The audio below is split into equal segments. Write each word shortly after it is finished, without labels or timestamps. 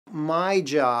My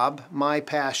job, my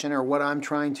passion, or what I'm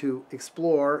trying to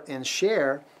explore and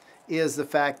share is the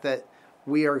fact that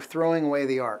we are throwing away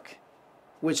the Ark,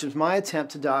 which is my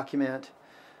attempt to document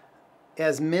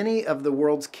as many of the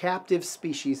world's captive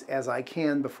species as I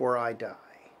can before I die.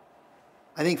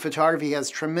 I think photography has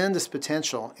tremendous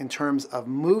potential in terms of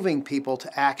moving people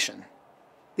to action.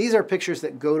 These are pictures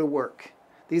that go to work.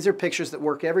 These are pictures that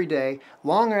work every day.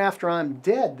 Long after I'm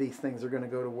dead, these things are going to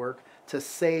go to work to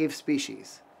save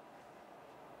species.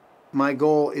 My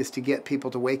goal is to get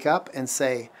people to wake up and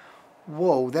say,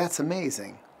 whoa, that's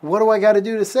amazing. What do I got to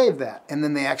do to save that? And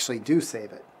then they actually do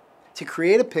save it. To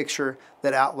create a picture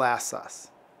that outlasts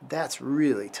us. That's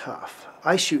really tough.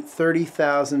 I shoot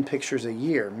 30,000 pictures a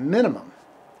year, minimum.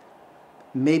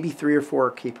 Maybe 3 or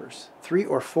 4 keepers. 3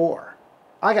 or 4.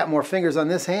 I got more fingers on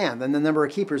this hand than the number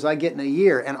of keepers I get in a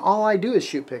year, and all I do is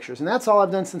shoot pictures. And that's all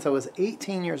I've done since I was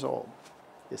 18 years old,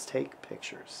 is take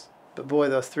pictures. But boy,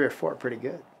 those 3 or 4 are pretty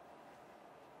good.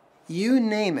 You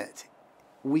name it,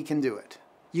 we can do it.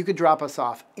 You could drop us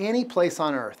off any place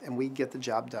on earth and we'd get the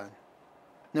job done,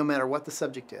 no matter what the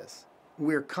subject is.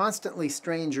 We're constantly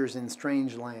strangers in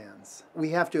strange lands.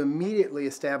 We have to immediately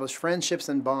establish friendships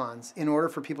and bonds in order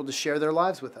for people to share their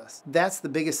lives with us. That's the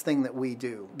biggest thing that we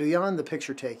do. Beyond the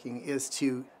picture taking is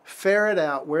to ferret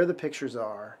out where the pictures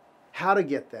are, how to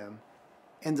get them,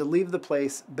 and to leave the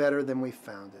place better than we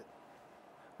found it.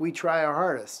 We try our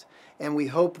hardest, and we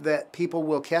hope that people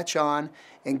will catch on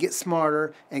and get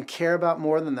smarter and care about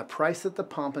more than the price at the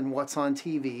pump and what's on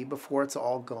TV before it's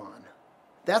all gone.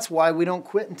 That's why we don't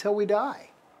quit until we die.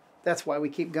 That's why we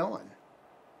keep going.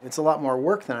 It's a lot more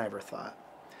work than I ever thought.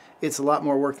 It's a lot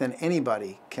more work than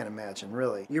anybody can imagine,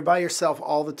 really. You're by yourself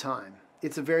all the time.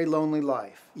 It's a very lonely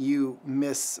life. You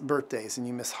miss birthdays and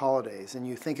you miss holidays and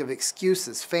you think of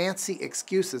excuses, fancy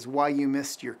excuses why you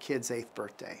missed your kid's 8th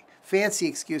birthday. Fancy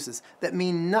excuses that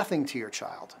mean nothing to your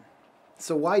child.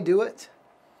 So why do it?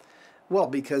 Well,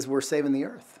 because we're saving the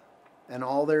earth and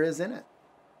all there is in it.